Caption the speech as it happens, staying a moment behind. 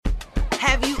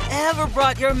Have you ever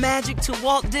brought your magic to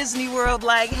Walt Disney World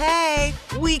like, hey,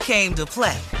 we came to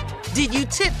play? Did you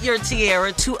tip your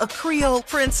tiara to a Creole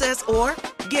princess or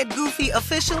get goofy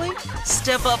officially?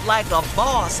 Step up like a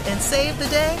boss and save the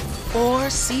day? Or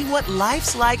see what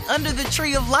life's like under the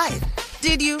tree of life?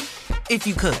 Did you? If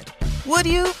you could. Would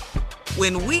you?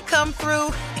 When we come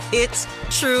through, it's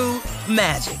true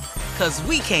magic. 'Cause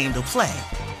we came to play.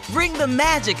 Bring the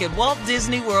magic at Walt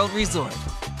Disney World Resort.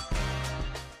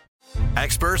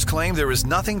 Experts claim there is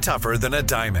nothing tougher than a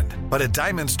diamond. But at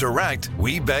Diamonds Direct,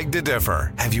 we beg to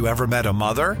differ. Have you ever met a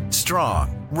mother?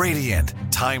 Strong, radiant,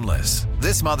 timeless.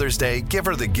 This Mother's Day, give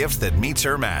her the gift that meets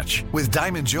her match. With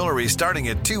diamond jewelry starting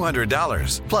at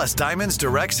 $200. Plus Diamonds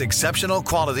Direct's exceptional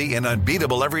quality and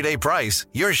unbeatable everyday price,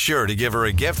 you're sure to give her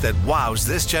a gift that wows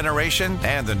this generation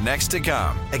and the next to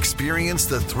come. Experience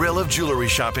the thrill of jewelry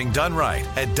shopping done right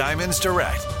at Diamonds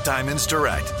Direct. Diamonds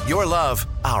Direct. Your love,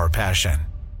 our passion.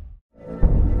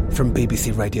 From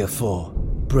BBC Radio 4,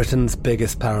 Britain's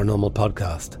biggest paranormal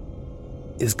podcast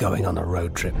is going on a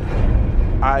road trip.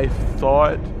 I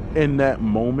thought in that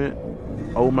moment,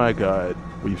 oh my God,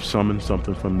 we've summoned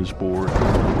something from this board.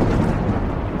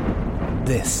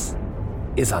 This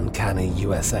is Uncanny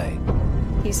USA.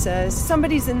 He says,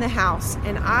 somebody's in the house,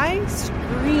 and I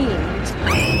screamed.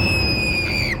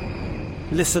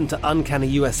 Listen to Uncanny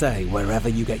USA wherever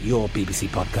you get your BBC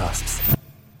podcasts,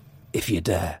 if you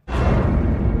dare.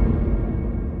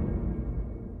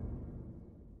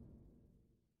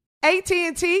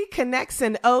 AT&T connects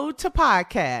an ode to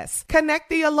podcasts.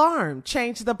 Connect the alarm.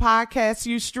 Change the podcast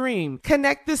you stream.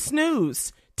 Connect the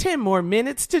snooze. 10 more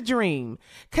minutes to dream.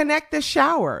 Connect the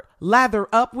shower. Lather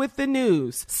up with the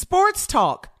news. Sports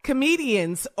talk,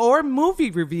 comedians, or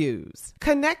movie reviews.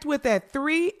 Connect with that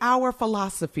 3-hour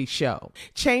philosophy show.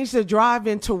 Change the drive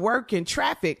into work in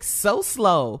traffic so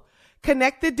slow.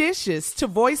 Connect the dishes to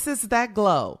voices that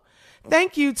glow.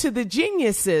 Thank you to the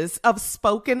geniuses of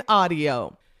spoken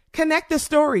audio. Connect the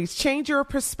stories, change your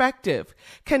perspective.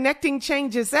 Connecting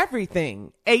changes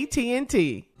everything.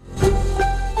 AT&T.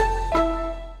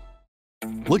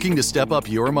 Looking to step up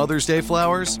your Mother's Day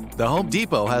flowers? The Home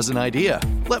Depot has an idea.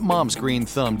 Let Mom's green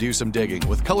thumb do some digging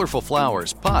with colorful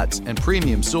flowers, pots, and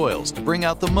premium soils to bring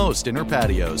out the most in her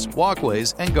patios,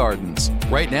 walkways, and gardens.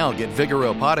 Right now, get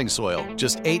Vigoro potting soil,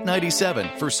 just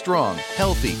 $8.97 for strong,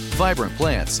 healthy, vibrant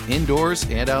plants indoors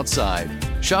and outside.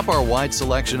 Shop our wide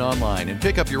selection online and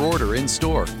pick up your order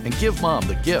in-store and give Mom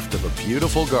the gift of a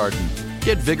beautiful garden.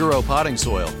 Get Vigoro potting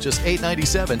soil, just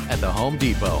 $8.97 at the Home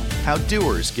Depot. How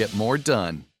doers get more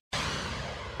done.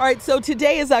 All right, so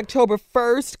today is October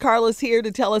 1st. Carla's here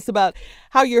to tell us about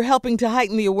how you're helping to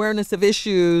heighten the awareness of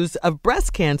issues of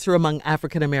breast cancer among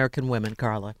African American women,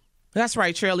 Carla. That's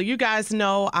right, Shirley. You guys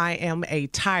know I am a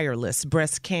tireless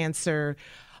breast cancer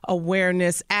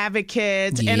awareness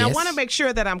advocate. Yes. And I want to make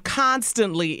sure that I'm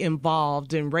constantly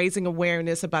involved in raising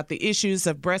awareness about the issues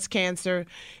of breast cancer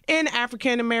in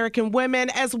African American women,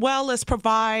 as well as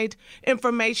provide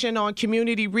information on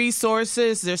community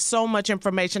resources. There's so much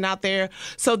information out there.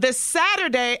 So this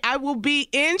Saturday, I will be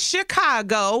in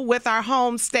Chicago with our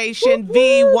home station,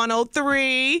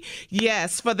 V103.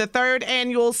 Yes, for the 3rd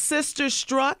annual Sister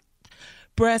Struck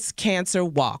Breast Cancer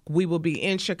Walk. We will be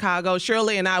in Chicago.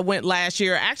 Shirley and I went last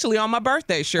year, actually on my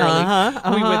birthday, Shirley.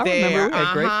 We were there. Remember, we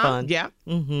had great fun. Yeah.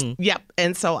 Yep.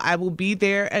 And so I will be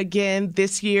there again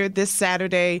this year, this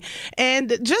Saturday.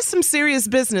 And just some serious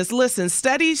business. Listen,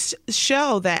 studies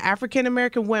show that African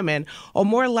American women are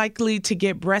more likely to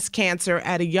get breast cancer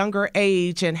at a younger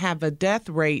age and have a death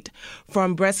rate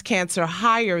from breast cancer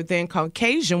higher than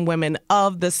Caucasian women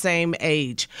of the same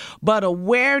age. But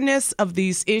awareness of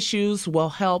these issues will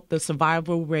help the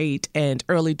survival rate, and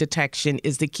early detection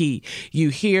is the key. You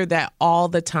hear that all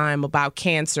the time about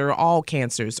cancer, all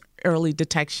cancers. Early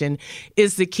detection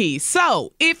is the key.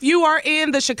 So if you are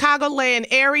in the Chicagoland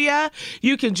area,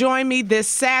 you can join me this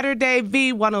Saturday,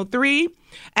 V103,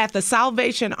 at the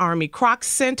Salvation Army Kroc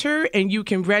Center, and you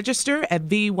can register at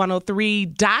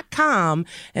v103.com,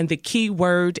 and the key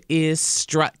word is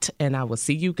strut. And I will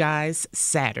see you guys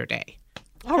Saturday.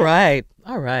 All right.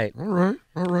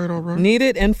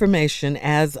 Needed information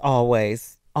as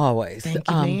always. Always. Thank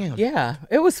you, ma'am. Yeah.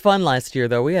 It was fun last year,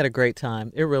 though. We had a great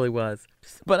time. It really was.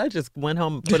 But I just went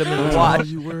home and put them in the wash. All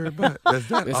you worried about.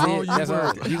 That's all you worried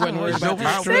about. You wasn't worried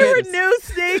about your They were new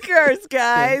sneakers,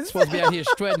 guys. You're supposed to be out here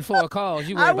strutting for a cause.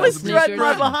 You I was strutting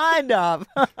my behind off.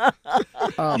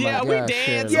 Oh Yeah, we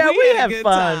danced. Yeah, we had good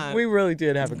fun. time. We really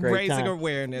did have a great Raising time.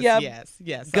 awareness. Yep.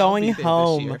 Yes. Going I'll be there this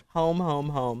home. year.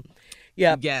 Home.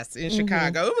 Yeah. Yes, in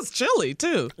Chicago. It was chilly,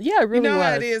 too. Yeah, it really you know was.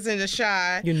 how it is in the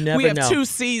Chi. You never We have know. 2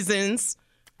 seasons.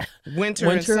 Winter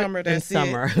and summer, that's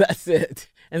summer. That's it.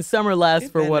 And summer lasts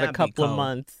for what, a couple of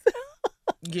months.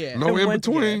 Yeah. No in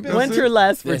between. Winter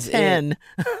lasts for 10.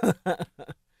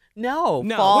 No.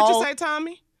 Fall. What'd you say,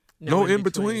 Tommy? No in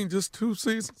between, just 2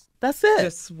 seasons. That's it.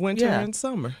 Just winter and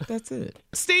summer. That's it.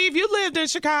 Steve, you lived in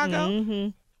Chicago. Mm-hmm.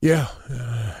 Yeah.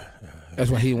 That's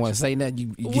why he didn't want to say nothing.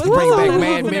 You bring back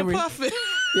mad memories.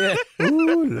 Yeah.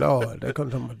 Ooh, Lord. That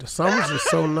comes from the summers are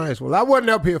so nice. Well, I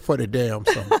wasn't up here for the damn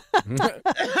summer.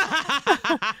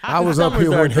 I was up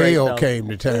here when hell came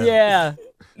to town. Yeah.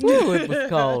 Ooh, it was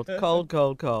cold.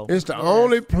 It's the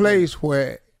only place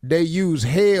where they use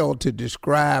hell to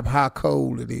describe how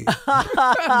cold it is.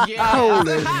 Cold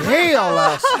as hell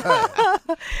outside.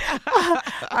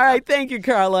 All right, thank you,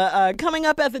 Carla. Coming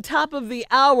up at the top of the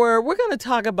hour, we're going to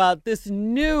talk about this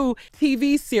new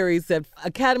TV series that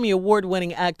Academy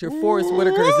Award-winning actor Forrest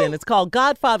Whitaker is in. It's called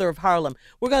Godfather of Harlem.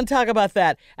 We're going to talk about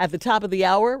that at the top of the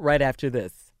hour right after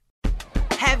this.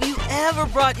 Have you ever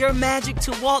brought your magic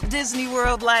to Walt Disney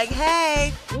World like,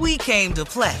 hey, we came to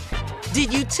play?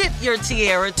 Did you tip your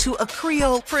tiara to a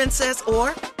Creole princess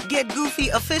or get goofy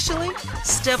officially?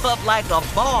 Step up like a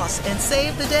boss and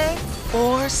save the day?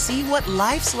 Or see what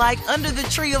life's like under the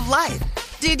tree of life?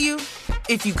 Did you?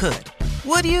 If you could.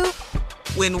 Would you?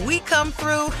 When we come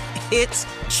through, it's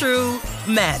true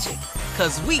magic.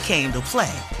 'Cause we came to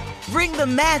play. Bring the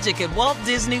magic at Walt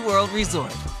Disney World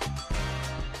Resort.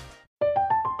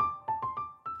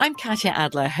 I'm Katya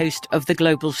Adler, host of The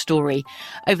Global Story.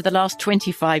 Over the last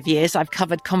 25 years, I've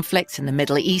covered conflicts in the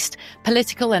Middle East,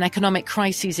 political and economic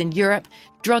crises in Europe,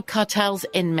 drug cartels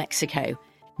in Mexico.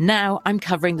 Now I'm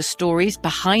covering the stories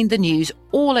behind the news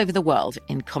all over the world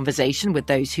in conversation with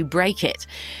those who break it.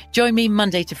 Join me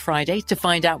Monday to Friday to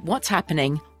find out what's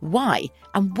happening, why,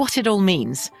 and what it all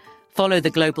means. Follow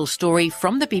The Global Story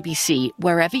from the BBC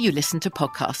wherever you listen to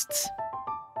podcasts.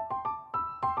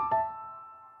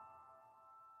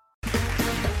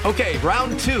 Okay,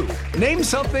 round 2. Name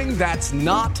something that's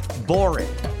not boring.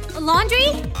 A laundry?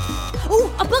 Ooh,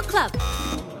 a book club.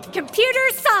 Computer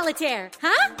solitaire,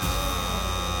 huh?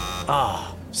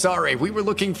 Ah, sorry, we were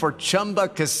looking for Chumba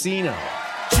Casino.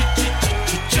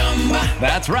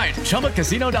 That's right,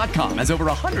 ChumbaCasino.com has over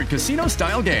 100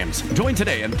 casino-style games. Join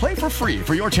today and play for free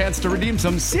for your chance to redeem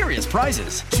some serious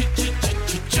prizes.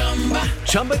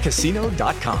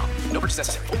 ChumbaCasino.com. No purchase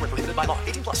necessary. Void where prohibited by law.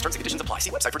 18+ terms and conditions apply. See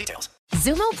website for details.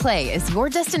 Xumo Play is your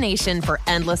destination for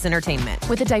endless entertainment.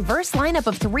 With a diverse lineup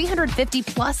of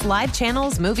 350+ live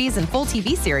channels, movies, and full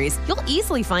TV series, you'll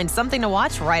easily find something to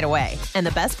watch right away. And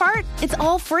the best part? It's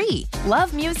all free.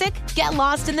 Love music? Get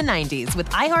lost in the 90s with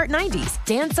iHeart 90s.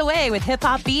 Dance away with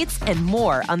hip-hop beats and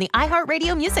more on the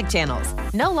iHeartRadio music channels.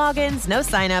 No logins, no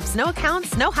signups, no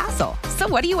accounts, no hassle. So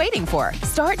what are you waiting for?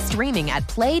 Start streaming at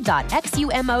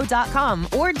play.xumo.com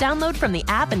or download from the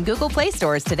app and Google Play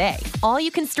stores today. All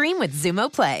you can stream with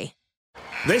Xumo Play.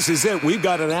 This is it. We've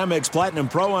got an Amex Platinum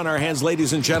Pro on our hands,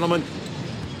 ladies and gentlemen.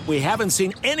 We haven't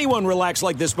seen anyone relax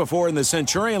like this before in the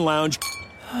Centurion Lounge.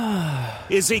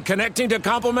 Is he connecting to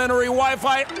complimentary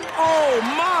Wi-Fi? Oh,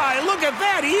 my! Look at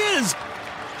that! He is!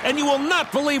 And you will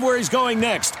not believe where he's going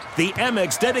next. The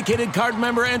Amex dedicated card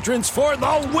member entrance for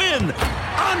the win!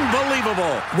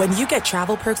 Unbelievable! When you get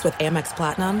travel perks with Amex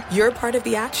Platinum, you're part of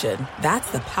the action.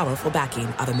 That's the powerful backing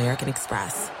of American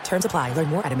Express. Terms apply. Learn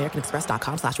more at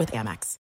americanexpress.com/withAmex.